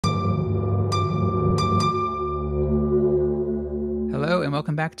and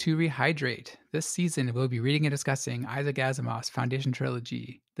welcome back to Rehydrate. This season, we'll be reading and discussing Isaac Asimov's Foundation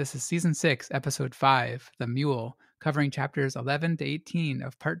Trilogy. This is Season 6, Episode 5, The Mule, covering chapters 11 to 18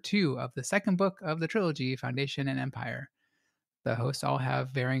 of Part 2 of the second book of the trilogy, Foundation and Empire. The hosts all have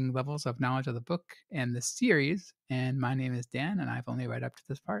varying levels of knowledge of the book and the series, and my name is Dan, and I've only read up to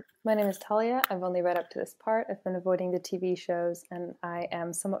this part. My name is Talia. I've only read up to this part. I've been avoiding the TV shows, and I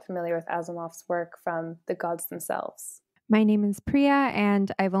am somewhat familiar with Asimov's work from The Gods Themselves. My name is Priya,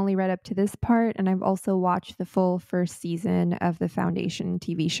 and I've only read up to this part, and I've also watched the full first season of the Foundation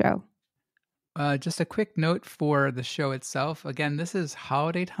TV show. Just a quick note for the show itself. Again, this is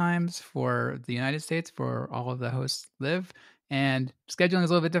holiday times for the United States, where all of the hosts live, and scheduling is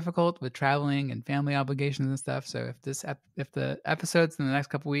a little bit difficult with traveling and family obligations and stuff. So if the episodes in the next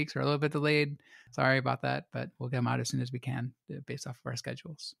couple weeks are a little bit delayed, sorry about that, but we'll get them out as soon as we can based off of our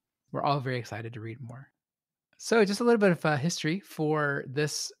schedules. We're all very excited to read more. So just a little bit of history for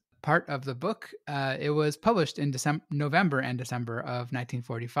this part of the book. It was published in November and December of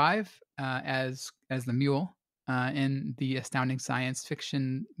 1945 as The Mule in the Astounding Science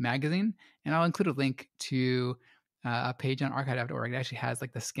Fiction magazine. And I'll include a link to a page on archive.org. It actually has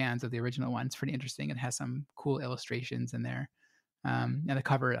like the scans of the original one. It's pretty interesting. It has some cool illustrations in there. And the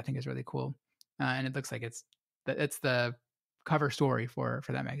cover, I think, is really cool. And it looks like it's the cover story for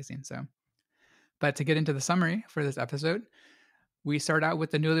that magazine. But to get into the summary for this episode, we start out with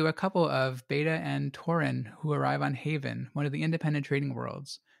the newlywed couple of Bayta and Torin, who arrive on Haven, one of the independent trading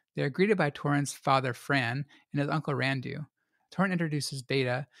worlds. They are greeted by Torin's father, Fran, and his uncle, Randu. Torin introduces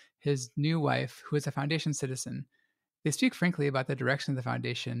Bayta, his new wife, who is a Foundation citizen. They speak frankly about the direction of the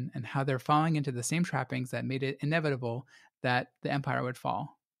Foundation and how they're falling into the same trappings that made it inevitable that the Empire would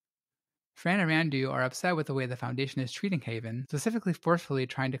fall. Fran and Randu are upset with the way the Foundation is treating Haven, specifically forcefully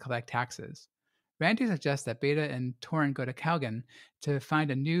trying to collect taxes. Randu suggests that Bayta and Torin go to Calgon to find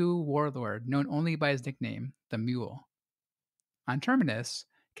a new warlord known only by his nickname, the Mule. On Terminus,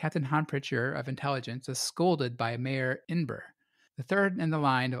 Captain Han Pritchard of Intelligence is scolded by Mayor Inber, the third in the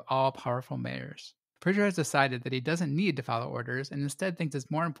line of all-powerful mayors. Pritchard has decided that he doesn't need to follow orders and instead thinks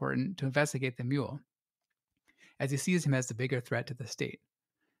it's more important to investigate the Mule, as he sees him as the bigger threat to the state.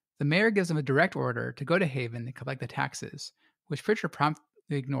 The mayor gives him a direct order to go to Haven and collect the taxes, which Pritchard promptly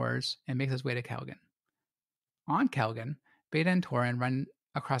ignores and makes his way to Calgon. On Calgon, Bayta and Torin run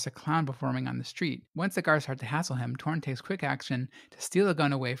across a clown performing on the street. Once the guards start to hassle him, Torin takes quick action to steal a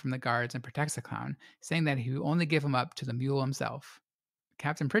gun away from the guards and protects the clown, saying that he will only give him up to the Mule himself.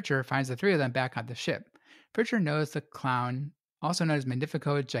 Captain Pritchard finds the three of them back on the ship. Pritchard knows the clown, also known as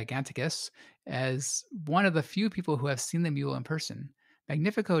Magnifico Giganticus, as one of the few people who have seen the Mule in person.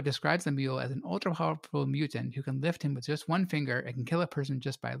 Magnifico describes the Mule as an ultra-powerful mutant who can lift him with just one finger and can kill a person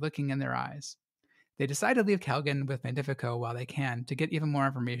just by looking in their eyes. They decide to leave Calgon with Magnifico while they can to get even more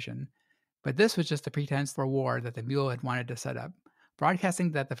information, but this was just a pretense for war that the Mule had wanted to set up,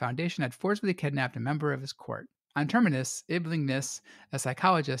 broadcasting that the Foundation had forcibly kidnapped a member of his court. On Terminus, Iblingness, a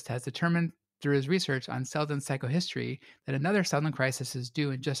psychologist, has determined through his research on Seldon's psychohistory that another Seldon crisis is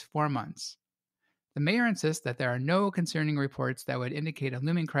due in just 4 months. The mayor insists that there are no concerning reports that would indicate a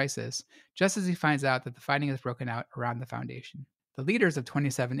looming crisis, just as he finds out that the fighting has broken out around the Foundation. The leaders of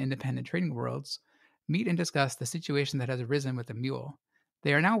 27 independent trading worlds meet and discuss the situation that has arisen with the Mule.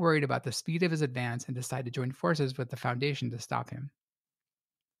 They are now worried about the speed of his advance and decide to join forces with the Foundation to stop him.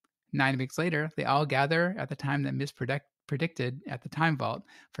 9 weeks later, they all gather at the time that Miss predicted at the Time Vault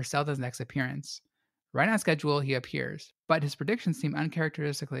for Seldon's next appearance. Right on schedule, he appears, but his predictions seem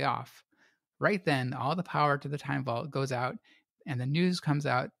uncharacteristically off. Right then, all the power to the Time Vault goes out, and the news comes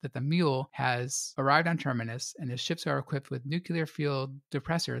out that the Mule has arrived on Terminus, and his ships are equipped with nuclear field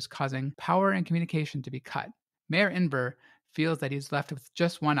depressors, causing power and communication to be cut. Mayor Inber feels that he's left with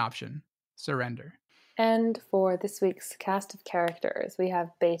just one option: surrender. And for this week's cast of characters, we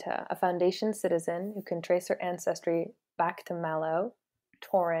have Bayta, a Foundation citizen who can trace her ancestry back to Mallow;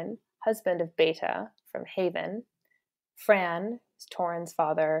 Torin, husband of Bayta, from Haven; Fran is Torin's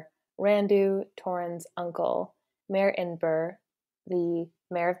father; Randu, Torin's uncle; Mayor Inber, the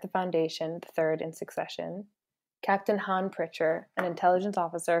mayor of the Foundation, the third in succession; Captain Han Pritchard, an intelligence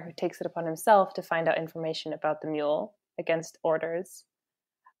officer who takes it upon himself to find out information about the Mule against orders;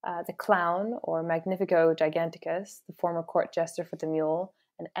 the clown, or Magnifico Giganticus, the former court jester for the Mule;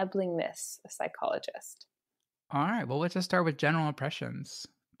 and Iblingness, a psychologist. All right, well, let's just start with general impressions.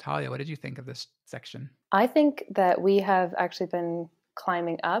 Talia, what did you think of this section? I think that we have actually been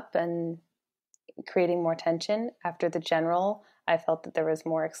climbing up and creating more tension. After the general, I felt that there was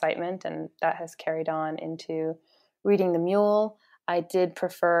more excitement, and that has carried on into reading the Mule. I did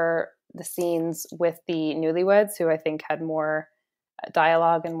prefer the scenes with the newlyweds, who I think had more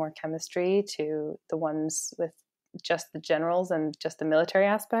dialogue and more chemistry to the ones with just the generals and just the military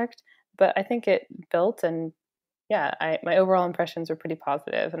aspect. But I think it built, and yeah, my overall impressions were pretty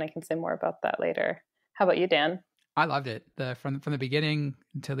positive, and I can say more about that later. How about you, Dan? I loved it. From the beginning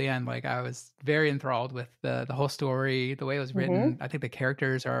until the end. Like, I was very enthralled with the whole story, the way it was written. I think the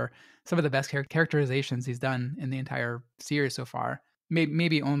characters are some of the best characterizations he's done in the entire series so far.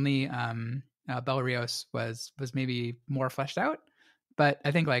 Maybe only Belrios was maybe more fleshed out, but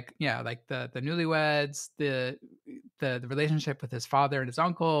I think like the newlyweds, the relationship with his father and his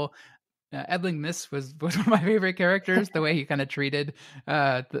uncle. Edling Miss was one of my favorite characters. The way he kind of treated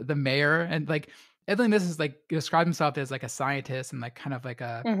the mayor, and like Edling Miss is like described himself as like a scientist and like kind of like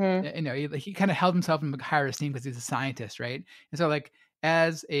a he kind of held himself in higher esteem because he's a scientist, right? And so like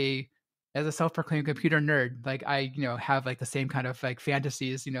as a self-proclaimed computer nerd, like I have like the same kind of like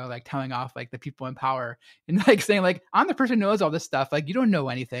fantasies, like telling off like the people in power and like saying like I'm the person who knows all this stuff, like you don't know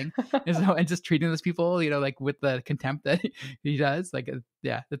anything, and just treating those people like with the contempt that he does, like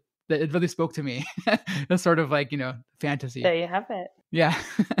yeah. It really spoke to me. That's sort of like fantasy. There you have it. Yeah,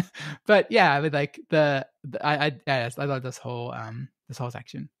 but yeah, I would like I love this whole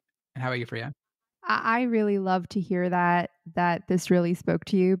section. And how about you, Freya? I really love to hear that this really spoke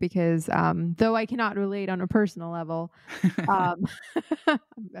to you because though I cannot relate on a personal level, um,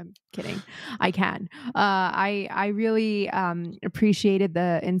 I'm kidding, I can. I really appreciated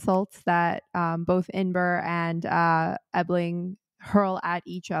the insults that both Inber and Ebling hurl at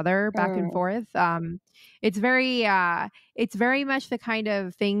each other back and forth. It's very much the kind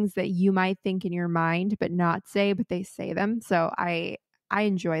of things that you might think in your mind but not say, but they say them. So I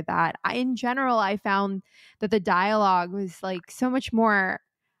enjoyed that. In general, I found that the dialogue was like so much more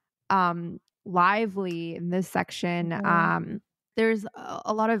lively in this section. There's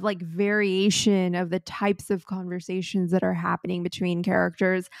a lot of like variation of the types of conversations that are happening between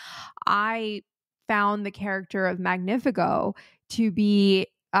characters. I found the character of Magnifico to be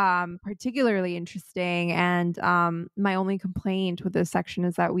particularly interesting, and my only complaint with this section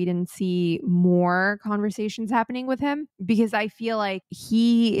is that we didn't see more conversations happening with him, because I feel like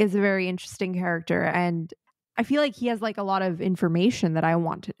he is a very interesting character and I feel like he has like a lot of information that I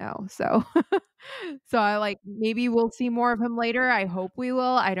want to know. So so I like, maybe we'll see more of him later. I hope we will.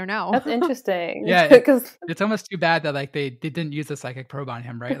 I don't know. That's interesting. Yeah, Because it's almost too bad that like they didn't use the psychic probe on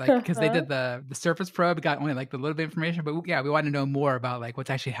him, right? Like because they did the surface probe, got only like the little bit of information, but yeah, we want to know more about like what's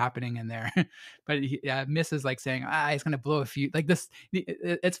actually happening in there. But Miss is like saying, he's gonna blow a few. Like this,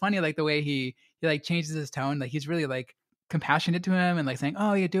 it's funny like the way he like changes his tone. Like he's really like compassionate to him and like saying,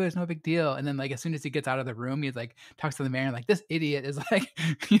 "Oh, you do it, it's no big deal." And then like as soon as he gets out of the room, he's like talks to the mayor like, "This idiot is like,"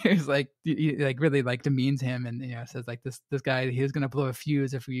 he's like he like really like demeans him and says like this guy, he's gonna blow a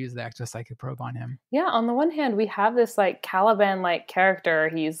fuse if we use the extra psychic probe on him. yeah, on the one hand, we have this like Caliban like character.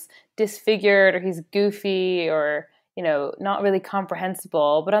 He's disfigured, or he's goofy, or not really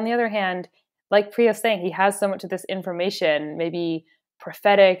comprehensible. But on the other hand, like Priya was saying, he has so much of this information, maybe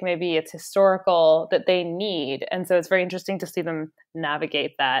prophetic, maybe it's historical, that they need. And so it's very interesting to see them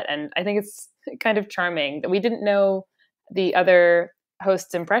navigate that. And I think it's kind of charming that we didn't know the other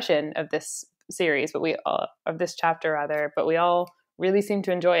host's impression of this series, but of this chapter rather, but we all really seem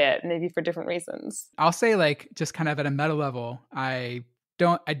to enjoy it, maybe for different reasons. I'll say like just kind of at a meta level, I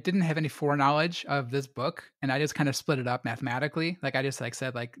didn't have any foreknowledge of this book, and I just kind of split it up mathematically. Like I just like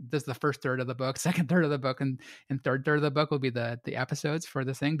said like this is the first third of the book, second third of the book, and third third of the book will be the episodes for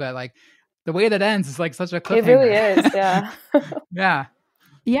this thing. But like the way that ends is like such a cliffhanger. It really is, yeah. Yeah.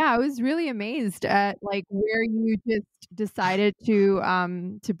 Yeah, I was really amazed at like where you just decided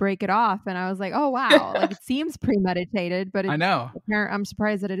to break it off, and I was like, "Oh wow!" Like it seems premeditated, but I know. I'm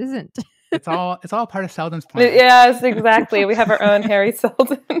surprised that it isn't. It's all part of Seldon's plan. Yes, exactly. We have our own Harry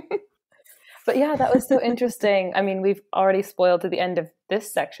Seldon. But yeah, that was so interesting. I mean, we've already spoiled to the end of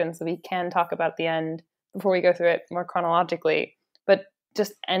this section, so we can talk about the end before we go through it more chronologically. But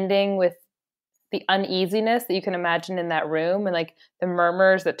just ending with the uneasiness that you can imagine in that room, and like the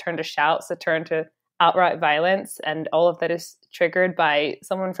murmurs that turn to shouts that turn to outright violence, and all of that is triggered by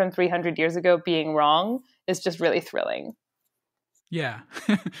someone from 300 years ago being wrong, is just really thrilling. Yeah.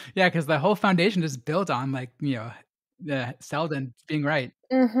 Yeah, because the whole foundation is built on like, Seldon being right.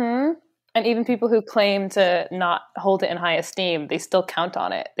 Mm-hmm. And even people who claim to not hold it in high esteem, they still count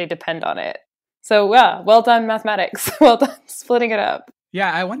on it. They depend on it. So yeah, well done mathematics. Well done splitting it up.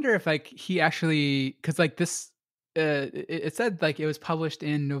 Yeah, I wonder if like he actually, because like this, it said like it was published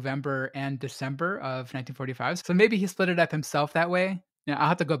in November and December of 1945. So maybe he split it up himself that way. Yeah, I'll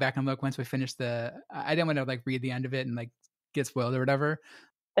have to go back and look once we finish I didn't want to like read the end of it and like get spoiled or whatever.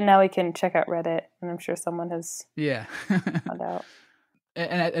 And now we can check out Reddit, and I'm sure someone has Yeah. found out.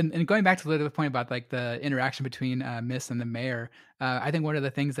 And going back to the point about like the interaction between Miss and the mayor, I think one of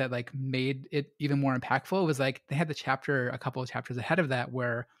the things that like made it even more impactful was like they had the chapter a couple of chapters ahead of that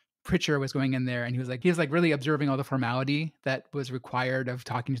where Pritchard was going in there and he was like really observing all the formality that was required of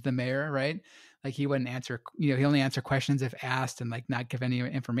talking to the mayor, right? Like he wouldn't answer, he only answer questions if asked and like not give any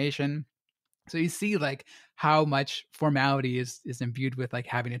information. So you see like how much formality is imbued with like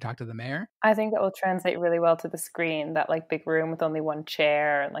having to talk to the mayor. I think that will translate really well to the screen, that like big room with only one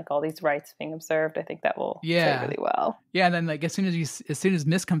chair and like all these rights being observed. I think that will play Yeah. really well. Yeah, and then like as soon as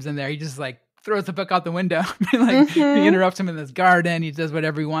Miss comes in there, he just like throws the book out the window. Like he interrupts him in this garden. He does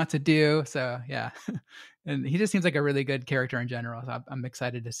whatever he wants to do. So yeah, and he just seems like a really good character in general. So I'm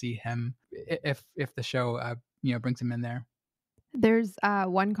excited to see him if the show brings him in there. There's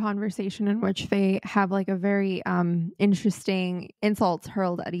one conversation in which they have like a very interesting insults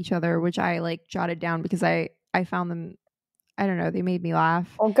hurled at each other, which I like jotted down because I found them, I don't know, they made me laugh.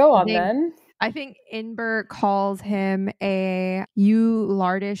 Well, go on then. I think Inbert calls him a you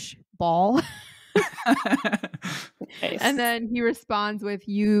lardish ball. Nice. And then he responds with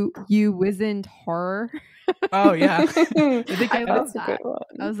you wizened horror. Oh yeah. I love That's a good one.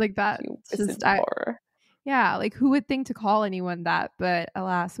 I was like, that just horror. Yeah, like who would think to call anyone that? But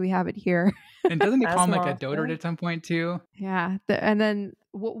alas, we have it here. And doesn't he call him like a dotard at some point too? Yeah, and then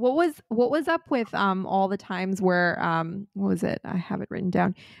what was up with all the times where what was it? I have it written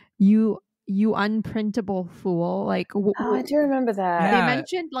down. You unprintable fool. Like I do remember that. They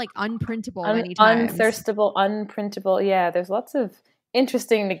mentioned like unprintable many times. Unthirstable, unprintable. Yeah, there's lots of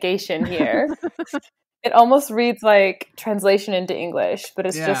interesting negation here. It almost reads like translation into English, but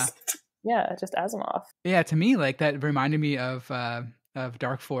it's just Asimov. Yeah, to me, like that reminded me of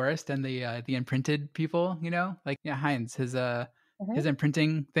Dark Forest and the imprinted people. Like Heinz, his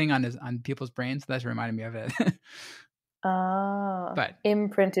imprinting thing on people's brains. That's reminded me of it. But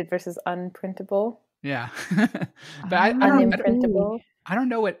imprinted versus unprintable. Yeah, but I don't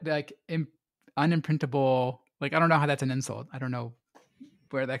know what like unimprintable. Like I don't know how that's an insult. I don't know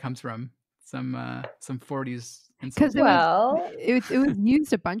where that comes from. Some 40s because it was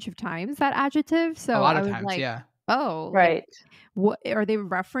used a bunch of times, that adjective. So a lot of times, like, yeah. Oh, right. What are they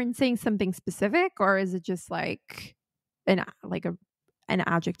referencing? Something specific, or is it just like an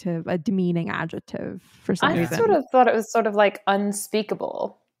adjective, a demeaning adjective for some reason? I sort of thought it was sort of like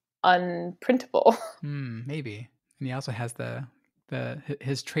unspeakable, unprintable. Maybe. And he also has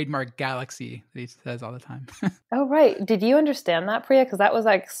his trademark galaxy that he says all the time. Oh, right. Did you understand that, Priya? Because that was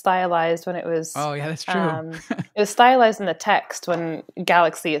like stylized when it was... Oh, yeah, that's true. It was stylized in the text when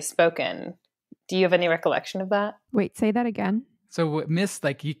galaxy is spoken. Do you have any recollection of that? Wait, say that again. So Miss,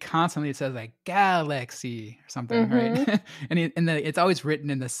 like he constantly says like galaxy or something, right? And it's always written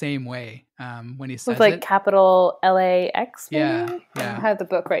in the same way when he says with like it. capital LAX. Yeah. I have the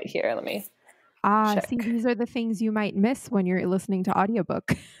book right here. Let me check. See, these are the things you might miss when you're listening to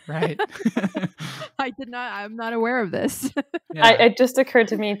audiobook. Right. I'm not aware of this. Yeah. It just occurred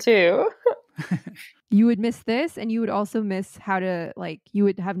to me too. You would miss this, and you would also miss how to you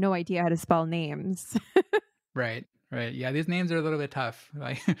would have no idea how to spell names. Right. Yeah, these names are a little bit tough.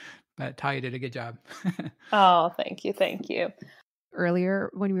 But Talia did a good job. Oh, thank you. Earlier,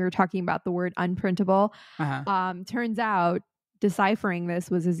 when we were talking about the word unprintable, turns out deciphering this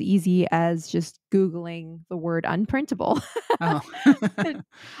was as easy as just Googling the word unprintable.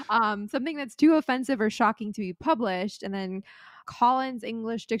 Something that's too offensive or shocking to be published. And then Collins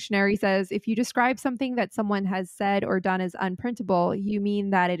English Dictionary says, if you describe something that someone has said or done as unprintable, you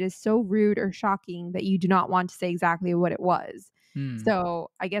mean that it is so rude or shocking that you do not want to say exactly what it was.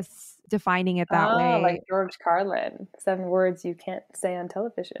 So I guess defining it that way. Like George Carlin, 7 words you can't say on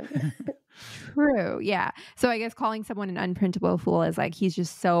television. True. Yeah. So I guess calling someone an unprintable fool is like, he's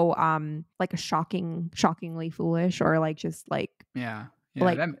just so like a shockingly foolish, or like just like,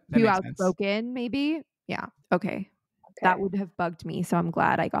 like that too outspoken, maybe. Yeah. Okay. That would have bugged me. So I'm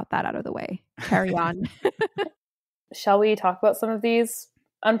glad I got that out of the way. Carry on. Shall we talk about some of these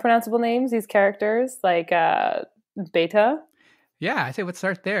unpronounceable names, these characters like Bayta? Yeah, I say let's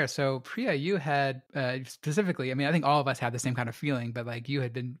start there. So Priya, you had specifically, I mean, I think all of us had the same kind of feeling, but like you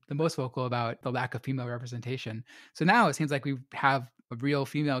had been the most vocal about the lack of female representation. So now it seems like we have a real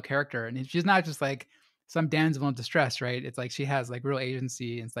female character, and she's not just like some damsel in distress, right? It's like she has like real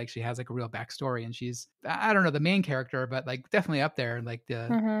agency, and it's like she has like a real backstory, and she's, I don't know, the main character, but like definitely up there, like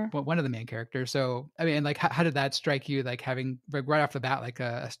the one of the main characters. So I mean, like how did that strike you, like having right off the bat like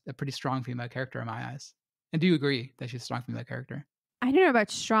a pretty strong female character in my eyes? And do you agree that she's a strong female character? I don't know about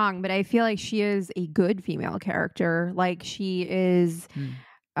strong, but I feel like she is a good female character. Like she is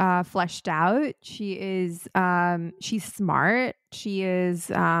fleshed out. She is she's smart. She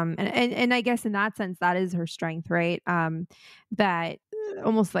is and I guess in that sense that is her strength, right? That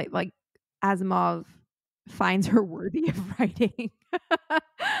almost like Asimov finds her worthy of writing.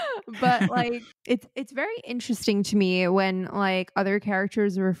 But like it's very interesting to me when like other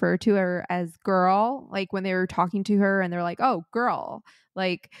characters refer to her as girl, like when they were talking to her and they're like, "Oh, girl."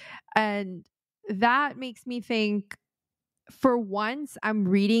 Like, and that makes me think, for once, I'm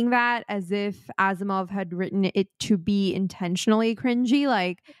reading that as if Asimov had written it to be intentionally cringy,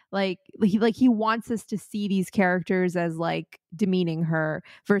 like he wants us to see these characters as like demeaning her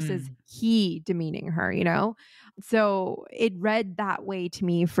versus Mm. he demeaning her, you know? So it read that way to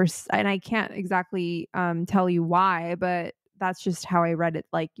me and I can't exactly tell you why, but that's just how I read it.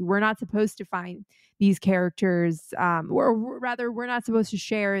 Like, we're not supposed to find these characters, or rather, we're not supposed to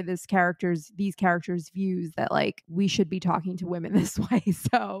share these characters' views that like we should be talking to women this way.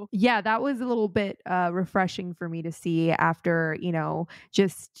 So yeah, that was a little bit refreshing for me to see after, you know,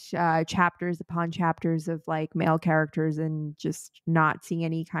 just chapters upon chapters of like male characters and just not seeing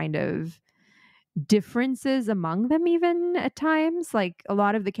any kind of differences among them even at times. Like a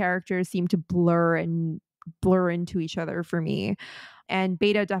lot of the characters seem to blur into each other for me, and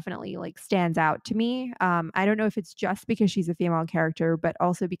Bayta definitely like stands out to me. I don't know if it's just because she's a female character, but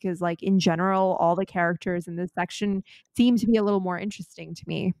also because like in general all the characters in this section seem to be a little more interesting to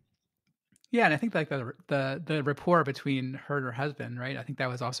me. Yeah, and I think like the rapport between her and her husband, right? I think that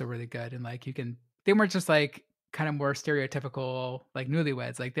was also really good, and like they weren't just like kind of more stereotypical like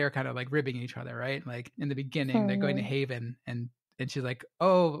newlyweds, like they're kind of like ribbing each other, right? Like in the beginning, they're going to Mhm. Haven, and she's like,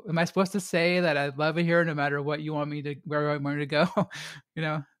 "Oh, am I supposed to say that I love it here, no matter what you want me to where I want me to go?" You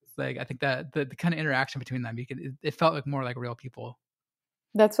know, it's like I think that the kind of interaction between them, it felt like more like real people.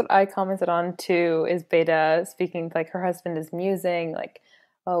 That's what I commented on too, is Beta speaking like her husband is musing, like,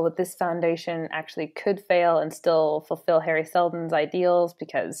 oh, well, this foundation actually could fail and still fulfill Harry Seldon's ideals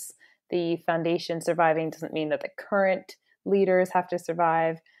because the foundation surviving doesn't mean that the current leaders have to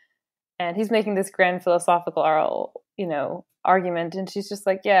survive. And he's making this grand philosophical, argument, and she's just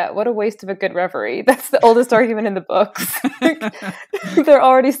like, yeah, what a waste of a good reverie. That's the oldest argument in the books. They're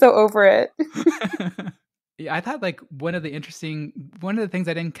already so over it. Yeah, I thought like one of the things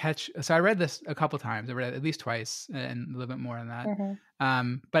I didn't catch. So I read this a couple times. I read it at least twice and a little bit more than that.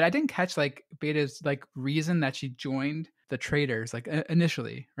 Mhm. But I didn't catch like Beta's like reason that she joined the traders like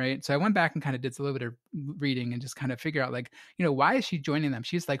initially, right? So I went back and kind of did a little bit of reading and just kind of figure out like, why is she joining them?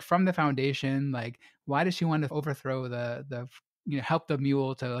 She's like from the foundation. Like, why does she want to overthrow help the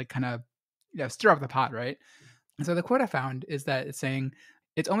mule to like kind of stir up the pot, right? So the quote I found is that it's saying,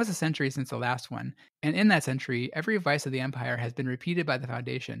 it's almost a century since the last one, and in that century, every vice of the empire has been repeated by the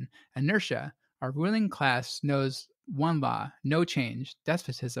foundation. Inertia, our ruling class knows one law, no change,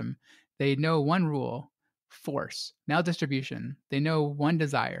 despotism. They know one rule, force, maldistribution. They know one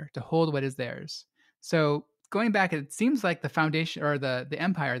desire, to hold what is theirs. So going back, it seems like the foundation or the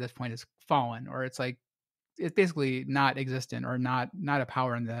empire at this point is fallen, or it's basically not existent or not a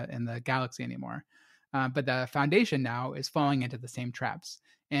power in the galaxy anymore. But the foundation now is falling into the same traps,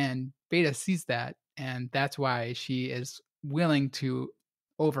 and Beta sees that, and that's why she is willing to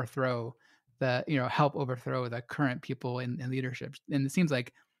overthrow help overthrow the current people in leadership. And it seems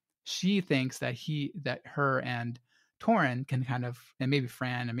like she thinks that her and Torin can kind of, and maybe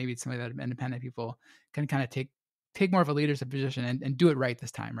Fran and maybe some of the independent people can kind of take more of a leadership position and do it right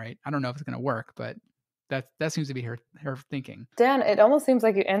this time, right? I don't know if it's going to work, but that seems to be her thinking. Dan, it almost seems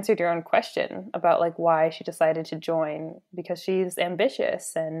like you answered your own question about like why she decided to join, because she's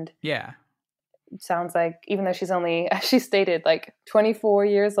ambitious, and Yeah. it sounds like even though she's only, as she stated, like 24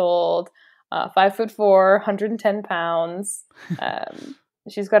 years old, 5'4", 110 pounds,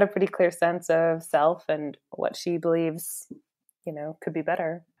 she's got a pretty clear sense of self and what she believes, could be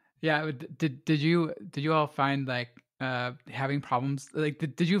better. Yeah. Did you all find like having problems? Like,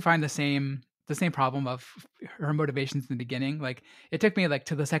 did you find the same problem of her motivations in the beginning? Like, it took me like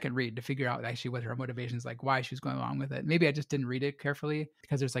to the second read to figure out actually what her motivations, like why she was going along with it. Maybe I just didn't read it carefully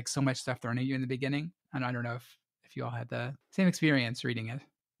because there's like so much stuff thrown at you in the beginning. And I don't know if you all had the same experience reading it.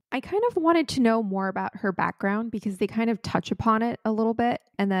 I kind of wanted to know more about her background because they kind of touch upon it a little bit,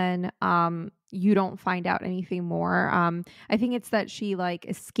 and then you don't find out anything more. I think it's that she like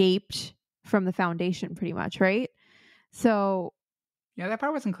escaped from the foundation pretty much, right? So Yeah, that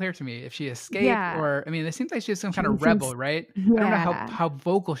part wasn't clear to me. If she escaped, yeah, or I mean, it seems like she's some she kind of seems rebel, right? I don't know yeah, how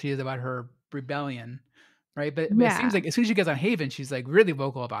vocal she is about her rebellion, right? But it yeah. seems like as soon as she gets on Haven, she's like really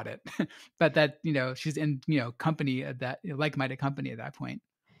vocal about it. But that she's in company, that like-minded company at that point.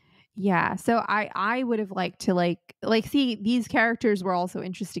 Yeah. So I would have liked to like see, these characters were also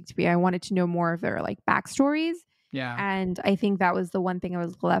interesting to me. I wanted to know more of their like backstories. Yeah. And I think that was the one thing I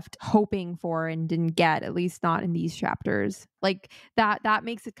was left hoping for and didn't get, at least not in these chapters. Like that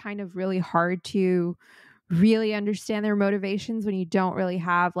makes it kind of really hard to really understand their motivations when you don't really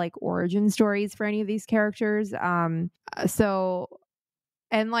have like origin stories for any of these characters. So,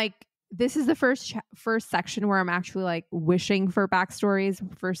 and like this is the first section where I'm actually like wishing for backstories,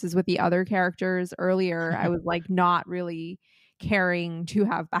 versus with the other characters earlier I was like not really caring to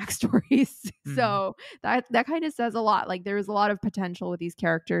have backstories. Mm. So that kind of says a lot. Like there's a lot of potential with these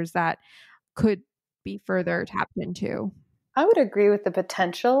characters that could be further tapped into. I would agree with the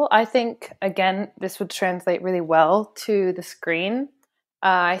potential. I think, again, this would translate really well to the screen.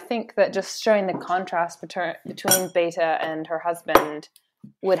 I think that just showing the contrast between Bayta and her husband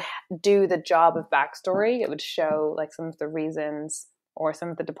would do the job of backstory. It would show like some of the reasons or some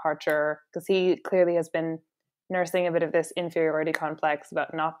of the departure, because he clearly has been nursing a bit of this inferiority complex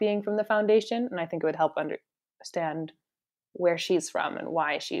about not being from the Foundation, and I think it would help understand where she's from and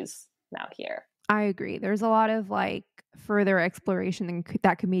why she's now here. I agree. There's a lot of like further exploration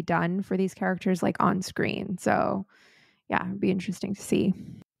that can be done for these characters like on screen. So yeah, it'd be interesting to see.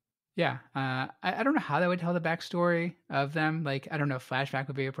 Yeah. I don't know how they would tell the backstory of them. Like, I don't know if flashback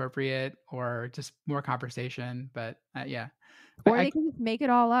would be appropriate or just more conversation. But yeah. Or they can just make it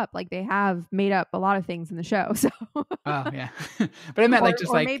all up. Like they have made up a lot of things in the show. So Oh, yeah. But I meant like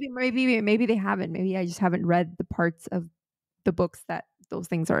just or like, maybe they haven't. Maybe I just haven't read the parts of the books that those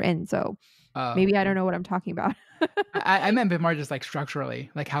things are in. So oh, maybe I don't know what I'm talking about. I meant a bit more just like structurally,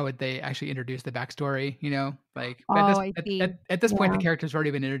 like how would they actually introduce the backstory, like, but Oh, I see. at this point, the Yeah. character's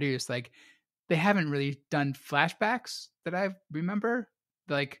already been introduced. Like they haven't really done flashbacks that I remember.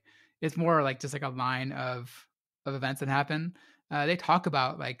 Like it's more like just like a line of events that happen. They talk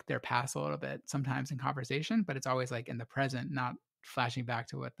about like their past a little bit sometimes in conversation, but it's always like in the present, not flashing back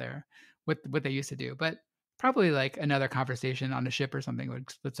to what they used to do. But probably like another conversation on a ship or something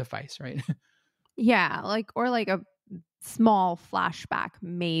would suffice, right? Yeah, like or like a small flashback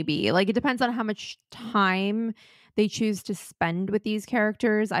maybe. Like it depends on how much time they choose to spend with these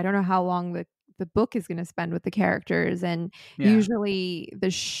characters. I don't know how long the book is going to spend with the characters, and Yeah. usually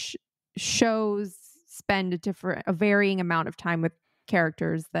the shows spend a varying amount of time with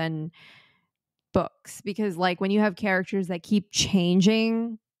characters than books, because like when you have characters that keep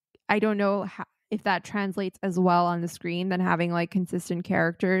changing, I don't know if that translates as well on the screen than having like consistent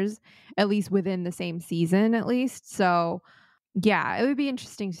characters, at least within the same season at least. So yeah, it would be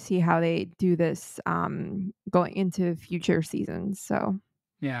interesting to see how they do this going into future seasons. So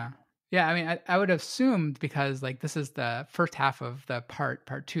Yeah. Yeah, I mean, I would assume because like this is the first half of the part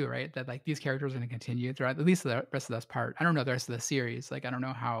two, right? That like these characters are going to continue throughout at least the rest of this part. I don't know the rest of the series. Like I don't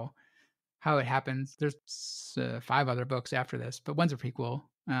know how it happens. There's 5 other books after this, but one's a prequel.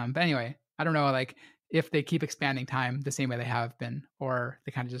 But anyway, I don't know like if they keep expanding time the same way they have been, or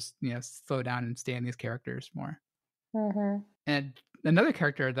they kind of just slow down and stay in these characters more. Mm-hmm. And another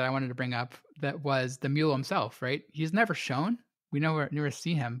character that I wanted to bring up that was the mule himself, right? He's never shown. We never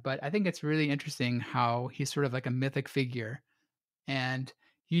see him, but I think it's really interesting how he's sort of like a mythic figure. And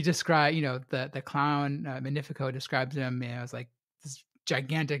he described, the clown Magnifico describes him, as like this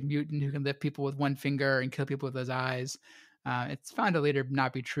gigantic mutant who can lift people with one finger and kill people with his eyes. It's found to later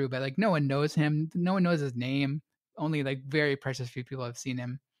not be true, but like no one knows him, no one knows his name. Only like very precious few people have seen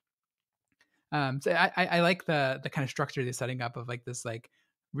him. So I like the kind of structure they're setting up of like this like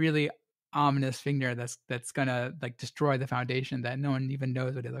really ominous figure that's gonna like destroy the Foundation that no one even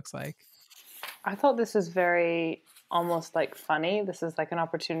knows what it looks like. I thought this was very almost like funny. This is like an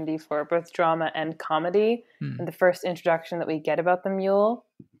opportunity for both drama and comedy. And the first introduction that we get about the mule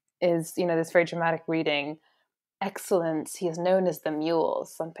is, this very dramatic reading. Excellence, he is known as the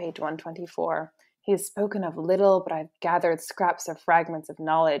Mules on page 124. He is spoken of little, but I've gathered scraps or fragments of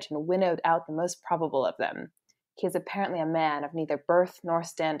knowledge and winnowed out the most probable of them. He is apparently a man of neither birth nor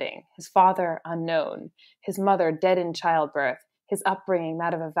standing, his father unknown, his mother dead in childbirth, his upbringing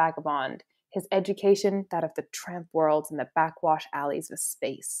that of a vagabond, his education that of the tramp worlds and the backwash alleys of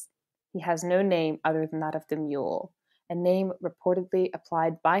space. He has no name other than that of the Mule, a name reportedly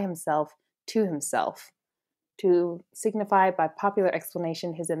applied by himself to himself, to signify by popular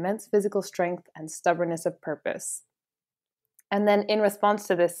explanation his immense physical strength and stubbornness of purpose. And then in response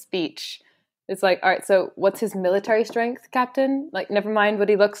to this speech, it's like, all right, so what's his military strength, Captain? Like, never mind what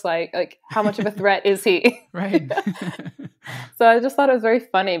he looks like. Like, how much of a threat is he? Right. So I just thought it was very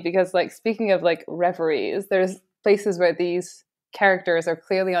funny because, like, speaking of like reveries, there's places where these characters are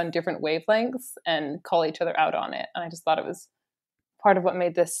clearly on different wavelengths and call each other out on it. And I just thought it was part of what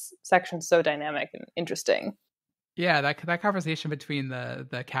made this section so dynamic and interesting. Yeah, that conversation between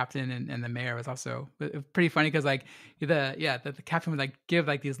the captain and the mayor was also pretty funny because like the captain would like give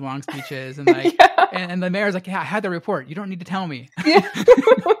like these long speeches and like Yeah. and the mayor's like, yeah, I had the report. You don't need to tell me. Yeah.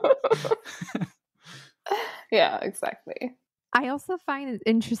 Yeah, exactly. I also find it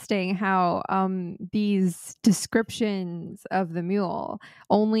interesting how these descriptions of the mule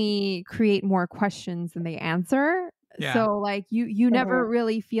only create more questions than they answer. Yeah. So like you never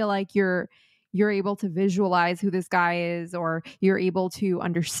really feel like you're able to visualize who this guy is, or you're able to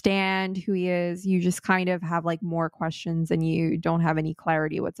understand who he is. You just kind of have like more questions and you don't have any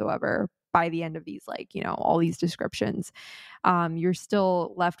clarity whatsoever by the end of these, like, you know, all these descriptions. You're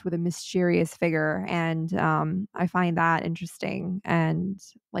still left with a mysterious figure, and I find that interesting. And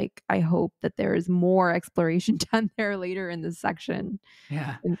like, I hope that there is more exploration done there later in this section.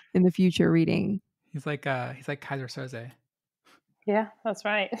 Yeah, in the future reading. he's like Kaiser Soze. Yeah, that's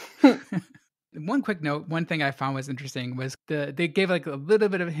right. One quick note, one thing I found was interesting was they gave like a little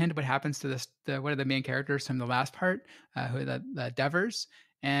bit of a hint what happens to one of the main characters from the last part, who the Devers.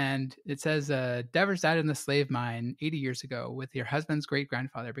 And it says, Devers died in the slave mine 80 years ago with your husband's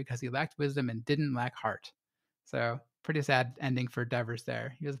great-grandfather because he lacked wisdom and didn't lack heart. So pretty sad ending for Devers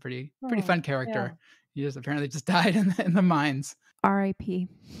there. He was a pretty fun character. Yeah. He just apparently just died in the mines. R.I.P.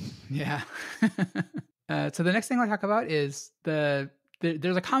 Yeah. So the next thing I'll talk about is there's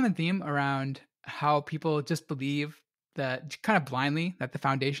a common theme around how people just believe that kind of blindly that the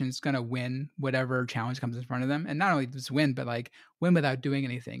foundation is going to win whatever challenge comes in front of them, and not only just win, but like win without doing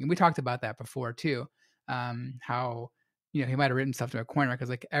anything. And we talked about that before too. How he might have written himself to a corner because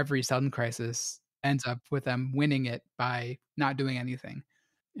like every Seldon crisis ends up with them winning it by not doing anything.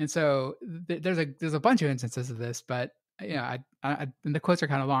 And so there's a bunch of instances of this, but and the quotes are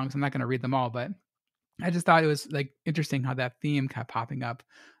kind of long, so I'm not going to read them all, but I just thought it was like interesting how that theme kept popping up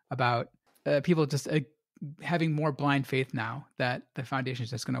about people just having more blind faith now that the foundation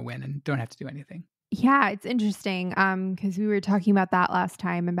is just going to win and don't have to do anything. Yeah, it's interesting because we were talking about that last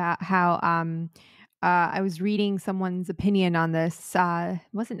time about how I was reading someone's opinion on this. It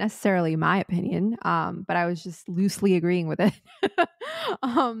wasn't necessarily my opinion, but I was just loosely agreeing with it.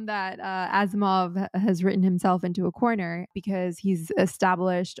 That Asimov has written himself into a corner because he's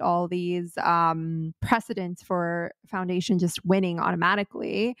established all these precedents for Foundation just winning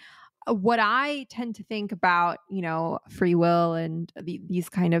automatically. What I tend to think about, free will and these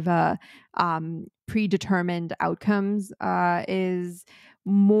kind of predetermined outcomes is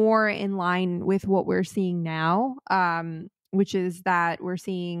more in line with what we're seeing now, which is that we're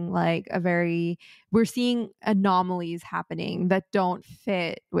seeing anomalies happening that don't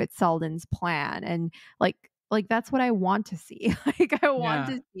fit with Seldon's plan, and like that's what I want to see. Like I want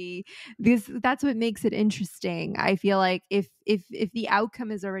to see this. That's what makes it interesting. I feel like if the outcome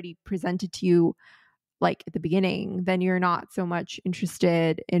is already presented to you like at the beginning, then you're not so much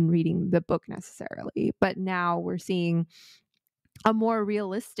interested in reading the book necessarily. But now we're seeing a more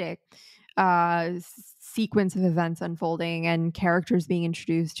realistic sequence of events unfolding and characters being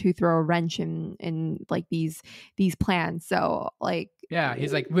introduced who throw a wrench in like these plans. So like, yeah,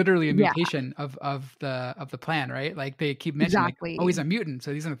 he's like literally a mutation of the plan, right? Like they keep mentioning exactly. like, oh, he's a mutant,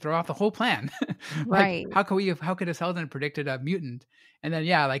 so he's going to throw off the whole plan. Right. How could a Seldon predicted a mutant? And then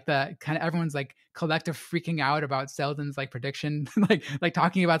like the kind of everyone's like collective freaking out about Seldon's like prediction, like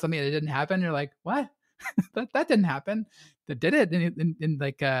talking about something that didn't happen. You're like, what? that didn't happen. That did it. And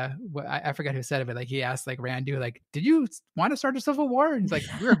like I forget who said it, but like he asked like Randu, like, did you want to start a civil war? And he's like,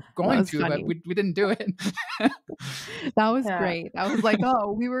 we were going to, funny. but we didn't do it. That was great. That was like,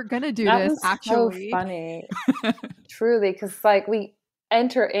 oh, we were gonna do that this. Was actually, so funny. Truly, because like we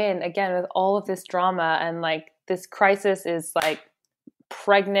enter in again with all of this drama, and like this crisis is like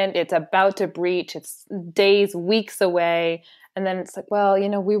pregnant. It's about to breach. It's days, weeks away. And then it's like, well,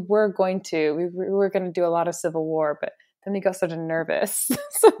 we were going to do a lot of civil war, but then we got sort of nervous.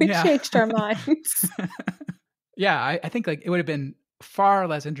 So we changed our minds. Yeah, I think like it would have been far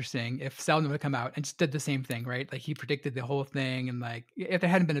less interesting if Seldon would come out and just did the same thing, right? Like he predicted the whole thing, and like if there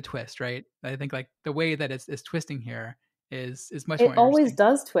hadn't been a twist, right? I think like the way that it's twisting here is much more interesting. It always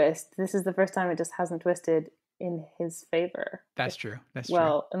does twist. This is the first time it just hasn't twisted in his favor. That's true. That's true.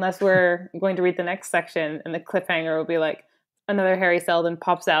 Well, unless we're going to read the next section and the cliffhanger will be like, another Harry Seldon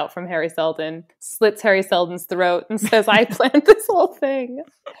pops out from Harry Seldon, slits Harry Seldon's throat, and says, "I planned this whole thing."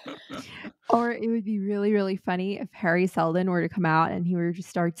 Or it would be really, really funny if Harry Seldon were to come out and he were to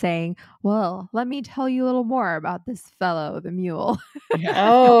start saying, "Well, let me tell you a little more about this fellow, the mule." Yeah.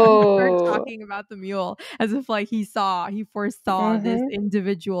 Start Oh. talking about the mule as if like he foresaw this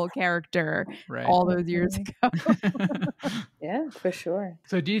individual character Right. all those years ago. Yeah, for sure.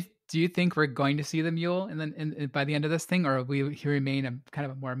 So do you think we're going to see the mule and then by the end of this thing, or will he remain a kind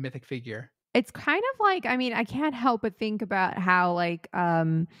of a more mythic figure? It's kind of like, I mean, I can't help but think about how like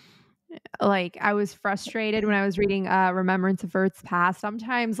I was frustrated when I was reading Remembrance of Earth's Past.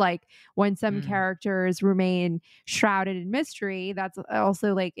 Sometimes like when some Mm. characters remain shrouded in mystery, that's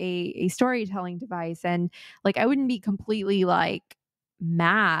also like a storytelling device. And like I wouldn't be completely like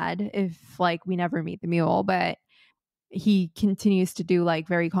mad if like we never meet the mule, but he continues to do like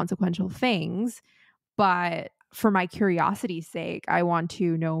very consequential things. But for my curiosity's sake, I want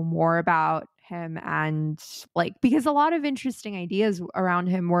to know more about him, and like because a lot of interesting ideas around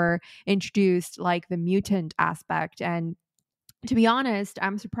him were introduced, like the mutant aspect. And to be honest,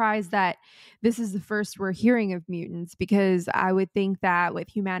 I'm surprised that this is the first we're hearing of mutants, because I would think that with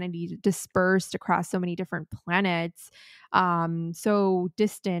humanity dispersed across so many different planets, so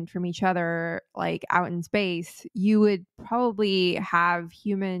distant from each other, like out in space, you would probably have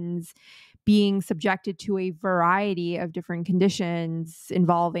humans being subjected to a variety of different conditions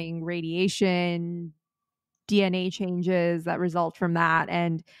involving radiation, DNA changes that result from that.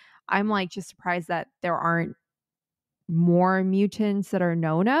 And I'm like just surprised that there aren't more mutants that are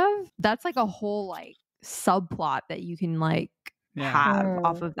known of. That's like a whole like subplot that you can like Yeah. have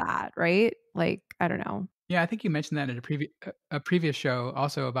off of that, right? Like, I don't know. Yeah, I think you mentioned that in a previous show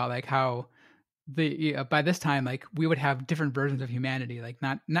also about like how by this time like we would have different versions of humanity. Like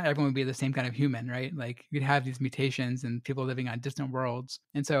not everyone would be the same kind of human, right? Like you'd have these mutations and people living on distant worlds.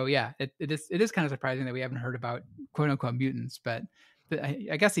 And so yeah, it is kind of surprising that we haven't heard about quote unquote mutants, but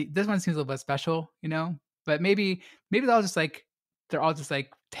I guess this one seems a little bit special, you know? But maybe they're all just like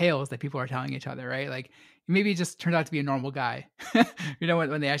tales that people are telling each other, right? Like maybe he just turned out to be a normal guy, you know,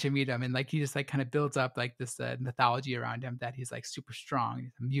 when they actually meet him, and like he just like kind of builds up like this mythology around him that he's like super strong,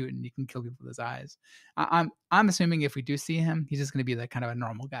 he's a mutant, he can kill people with his eyes. I'm assuming if we do see him, he's just going to be like kind of a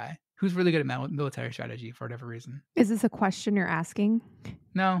normal guy who's really good at military strategy for whatever reason. Is this a question you're asking?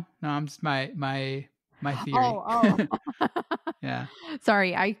 No, I'm just my theory. Oh, oh. Yeah.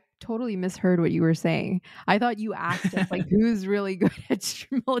 Sorry, I totally misheard what you were saying. I thought you asked us like who's really good at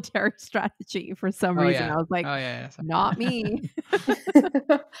military strategy for some Oh reason. yeah. I was like, Oh yeah. not me.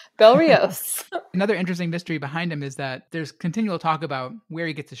 Belrios. Another interesting mystery behind him is that there's continual talk about where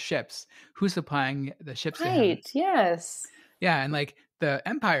he gets his ships, who's supplying the ships to him. Right, yes. Yeah, and like the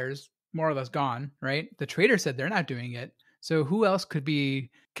Empire's more or less gone, right? The trader said they're not doing it. So who else can be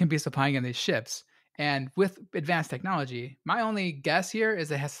supplying in these ships? And with advanced technology, my only guess here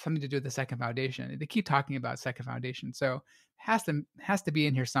is it has something to do with the Second Foundation. They keep talking about Second Foundation, so it has to be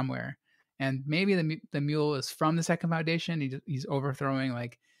in here somewhere. And maybe the mule is from the Second Foundation. He's overthrowing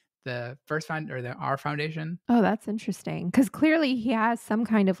like the first our foundation. Oh, that's interesting. Because clearly he has some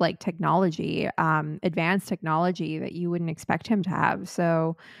kind of like technology, advanced technology that you wouldn't expect him to have.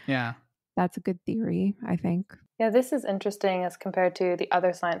 So Yeah, that's a good theory, I think. Yeah, this is interesting as compared to the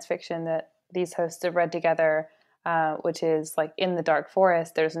other science fiction that these hosts have read together, which is like in the Dark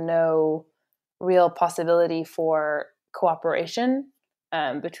Forest, there's no real possibility for cooperation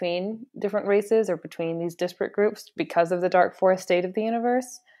between different races or between these disparate groups because of the Dark Forest state of the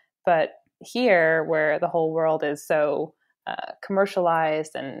universe. But here, where the whole world is so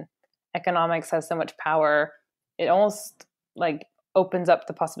commercialized and economics has so much power, it almost like opens up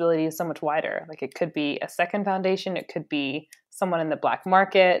the possibilities so much wider. Like it could be a second foundation, it could be someone in the black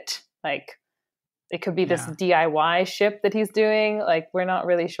market, like it could be this DIY ship that he's doing. Like we're not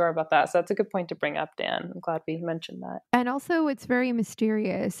really sure about that. So that's a good point to bring up, Dan. I'm glad we mentioned that. And also what's very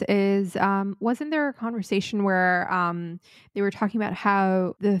mysterious is wasn't there a conversation where they were talking about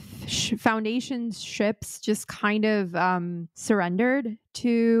how the Foundation's ships just kind of surrendered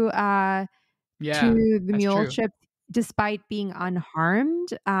to the mule ship despite being unharmed,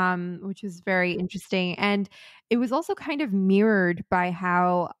 which is very interesting. And it was also kind of mirrored by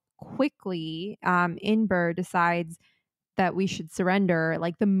how quickly Inber decides that we should surrender.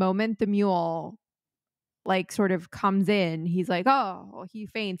 Like the moment the mule like sort of comes in, he's like, oh, he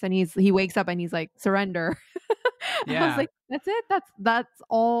faints and he wakes up and he's like, surrender. Yeah. I was like, that's it. That's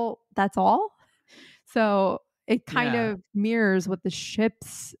all. So it kind of mirrors what the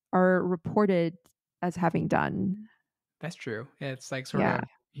ships are reported as having done. That's true. It's like sort of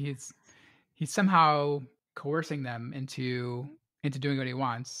he's somehow coercing them into doing what he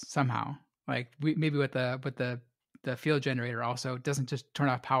wants somehow. Like maybe with the field generator also doesn't just turn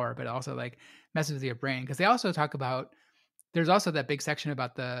off power, but also like messes with your brain. Because they also talk about, there's also that big section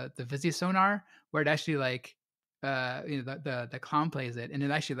about the Visi sonar where it actually like the clown plays it, and it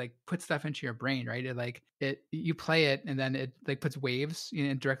actually like puts stuff into your brain, right? It like it you play it, and then it like puts waves,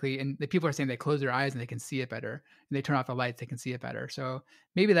 directly, and the people are saying they close their eyes and they can see it better, and they turn off the lights, they can see it better. So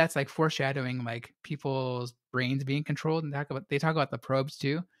maybe that's like foreshadowing like people's brains being controlled, and they talk about the probes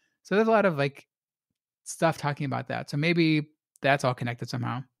too. So there's a lot of like stuff talking about that. So maybe that's all connected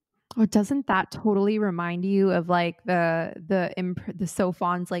somehow. Oh, doesn't that totally remind you of like the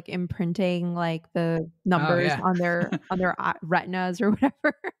Sophons like imprinting like the Oh numbers yeah, on their retinas or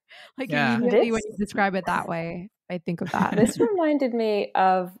whatever? Like yeah. immediately when This you describe it that way, I think of that. this reminded me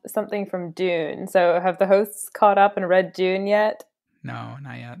of something from Dune. So have the hosts caught up and read Dune yet? No,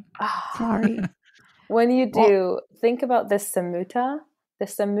 not yet. Sorry. When you Well, do, think about this samuta. The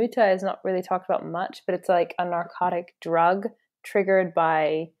samuta is not really talked about much, but it's like a narcotic drug triggered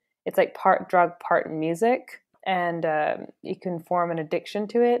by, it's like part drug, part music. And you can form an addiction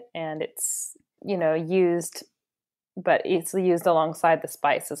to it. And it's, used, but it's used alongside the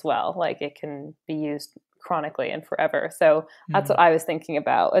spice as well. Like it can be used chronically and forever. So that's what Mm. I was thinking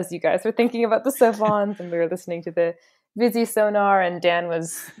about as you guys were thinking about the Savons and we were listening to the Visi sonar and Dan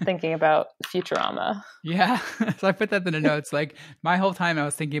was thinking about Futurama. Yeah. So I put that in the notes. Like my whole time I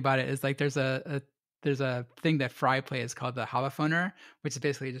was thinking about it is like there's a thing that Fry plays called the holophoner, which is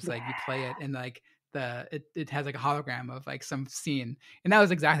basically just like you play it and like it has like a hologram of like some scene. And that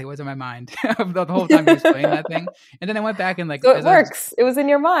was exactly what's in my mind the whole time he was playing that thing. And then I went back and like So it as I was works. It was in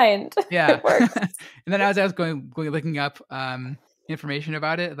your mind. yeah. It works. And then as I was going looking up information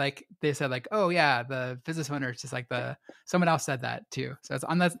about it, like they said like, oh yeah, the business owner is just like someone else said that too. So it's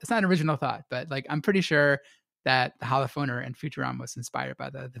not an original thought, but like I'm pretty sure that the holophoner and Futurama was inspired by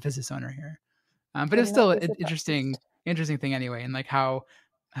the business owner here. But it's Would still not be an interesting surprised. thing anyway, and like how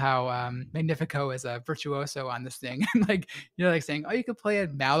Magnifico is a virtuoso on this thing, and like like saying, oh, you could play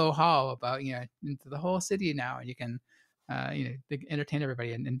at Mallow Hall about into the whole city now, and you can entertain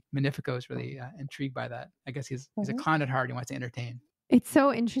everybody, and Magnifico is really intrigued by that. I guess he's a Mhm. clown at heart. He wants to entertain. it's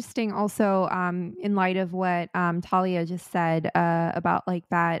so interesting also in light of what Talia just said about like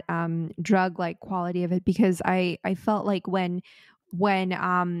that drug like quality of it, because I felt like when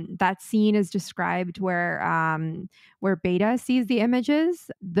that scene is described where Beta sees the images,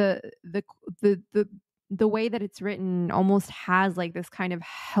 the way that it's written almost has like this kind of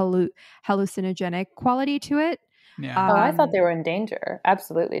hallucinogenic quality to it. Yeah. Oh, I thought Um, they were in danger.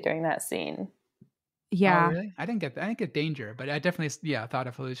 Absolutely during that scene. Oh, yeah. really? I didn't get danger, but I definitely thought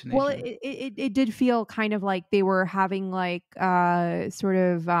of Well, hallucination. it did feel kind of like they were having like sort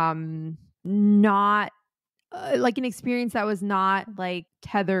of not like an experience that was not like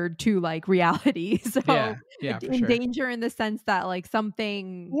tethered to like reality. So Yeah. Yeah, for in sure. danger in the sense that like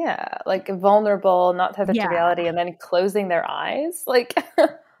something, Yeah, like vulnerable, not tethered to yeah, reality, and then closing their eyes. Like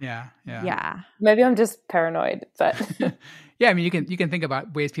Yeah. Yeah. yeah. maybe I'm just paranoid, but Yeah, I mean, you can think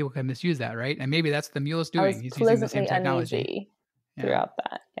about ways people can misuse that, right? And maybe that's what the mule is I doing. was He's using the same pleasantly technology. uneasy Yeah. throughout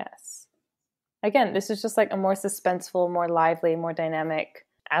that. Yes. Again, this is just like a more suspenseful, more lively, more dynamic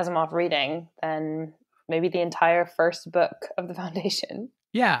Asimov reading than maybe the entire first book of the Foundation.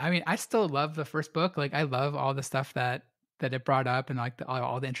 Yeah, I mean, I still love the first book. Like, I love all the stuff that it brought up, and like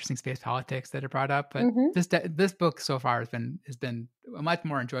all the interesting space politics that it brought up. But Mm-hmm. this book so far has been a much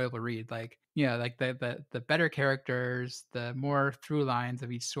more enjoyable read. Like, like the better characters, the more through lines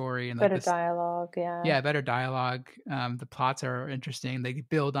of each story, and like Better this. dialogue, yeah. Yeah, better dialogue. The plots are interesting. They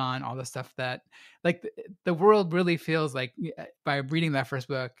build on all the stuff that, like, the world really feels like by reading that first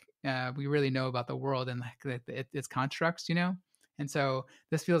book, we really know about the world and like its constructs, And so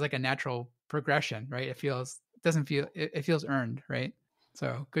this feels like a natural progression, right? It doesn't feel, it feels earned, right?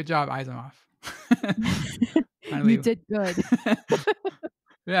 So good job, Asimov. You Finally, did good.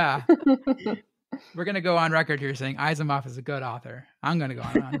 yeah, we're gonna go on record here saying Asimov is a good author. I'm gonna go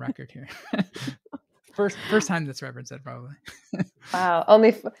on record here. First time that's referenced said probably. Wow,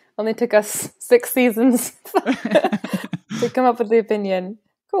 only took us 6 seasons to come up with the opinion.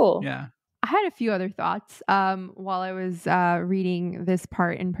 Cool. Yeah. I had a few other thoughts while I was reading this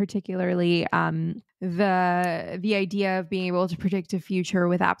part, and particularly the idea of being able to predict a future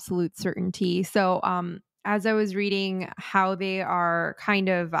with absolute certainty. So as I was reading how they are kind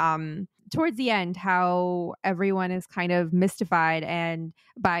of towards the end, how everyone is kind of mystified and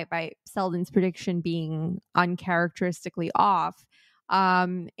by Seldon's prediction being uncharacteristically off,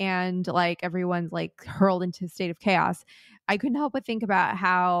 and like everyone's like hurled into a state of chaos. I couldn't help but think about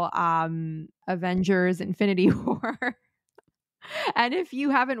how Avengers Infinity War. And if you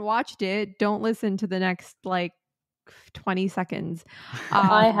haven't watched it, don't listen to the next like 20 seconds.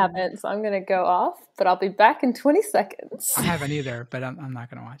 I haven't, so I'm going to go off, but I'll be back in 20 seconds. I haven't either, but I'm not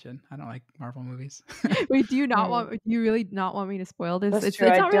going to watch it. I don't like Marvel movies. Wait, do you really not want me to spoil this? That's true.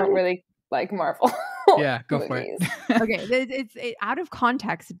 I don't really like Marvel. Yeah, go for it. Okay, it's out of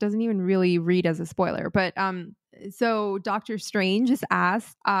context. It doesn't even really read as a spoiler. But so Doctor Strange is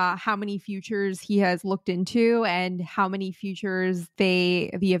asked how many futures he has looked into and how many futures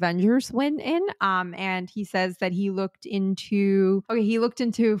the Avengers win in. And he says that he looked into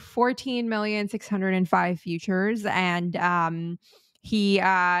 14,605 futures, and he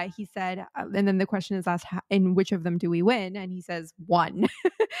said, and then the question is asked, in which of them do we win? And he says one.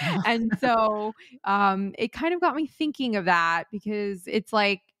 And so it kind of got me thinking of that, because it's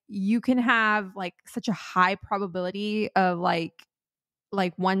like you can have like such a high probability of like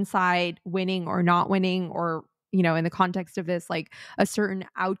one side winning or not winning, or in the context of this, like a certain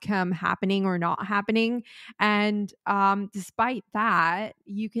outcome happening or not happening. And despite that,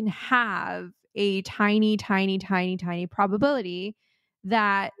 you can have a tiny probability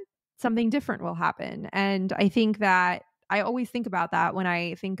that something different will happen. And I think that I always think about that when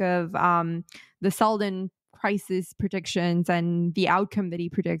I think of the Seldon crisis predictions, and the outcome that he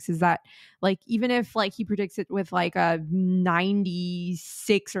predicts is that, like, even if like he predicts it with like a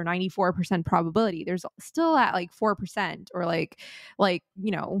 96 or 94% probability, there's still at like 4%, or like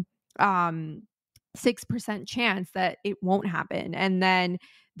 6% chance that it won't happen. And then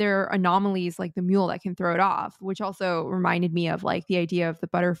there are anomalies like the mule that can throw it off, which also reminded me of like the idea of the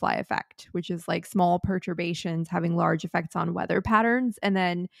butterfly effect, which is like small perturbations having large effects on weather patterns. And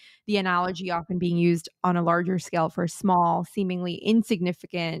then the analogy often being used on a larger scale for small, seemingly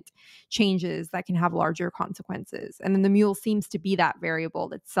insignificant changes that can have larger consequences. And then the mule seems to be that variable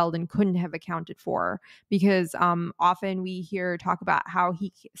that Seldon couldn't have accounted for, because often we hear talk about how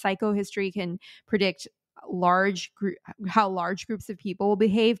psychohistory can predict how large groups of people will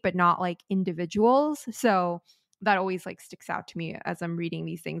behave, but not like individuals. So that always like sticks out to me as I'm reading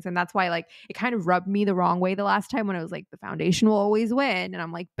these things. And that's why like it kind of rubbed me the wrong way the last time when I was like, the foundation will always win. And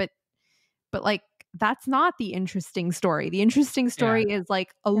I'm like, but like, that's not the interesting story. The interesting story is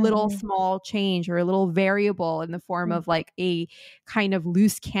like a little small change or a little variable in the form of like a kind of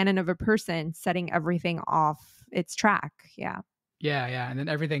loose cannon of a person setting everything off its track. Yeah. Yeah, and then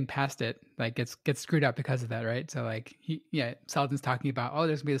everything past it like gets screwed up because of that, right? So like Seldon's talking about, oh,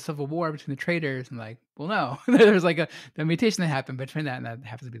 there's gonna be a civil war between the traders, and like, well, no, there's like the mutation that happened between that, and that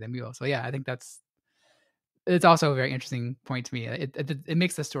happens to be the mule. So yeah, I think it's also a very interesting point to me. It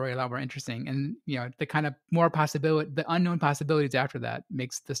makes the story a lot more interesting, and the kind of the unknown possibilities after that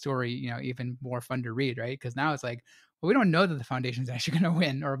makes the story even more fun to read, right? Because now it's like, well, we don't know that the foundation is actually going to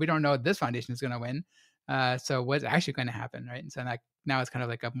win, or we don't know this foundation is going to win. So what's actually going to happen, right? And so now it's kind of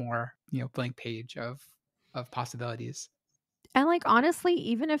like a more blank page of possibilities. And like honestly,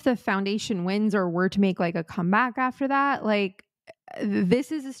 even if the foundation wins or were to make like a comeback after that, like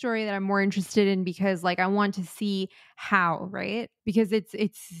this is a story that I'm more interested in, because like I want to see how, right? Because it's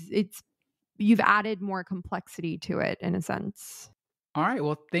you've added more complexity to it in a sense. All right.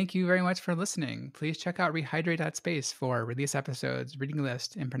 Well, thank you very much for listening. Please check out Rehydrate.space for release episodes, reading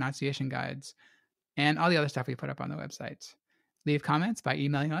list, and pronunciation guides, and all the other stuff we put up on the website. Leave comments by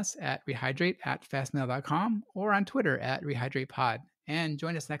emailing us at rehydrate@fastmail.com or on Twitter at rehydratepod. And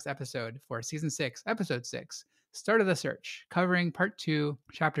join us next episode for Season 6, Episode 6, Start of the Search, covering Part 2,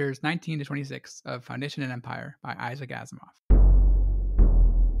 Chapters 19 to 26 of Foundation and Empire by Isaac Asimov.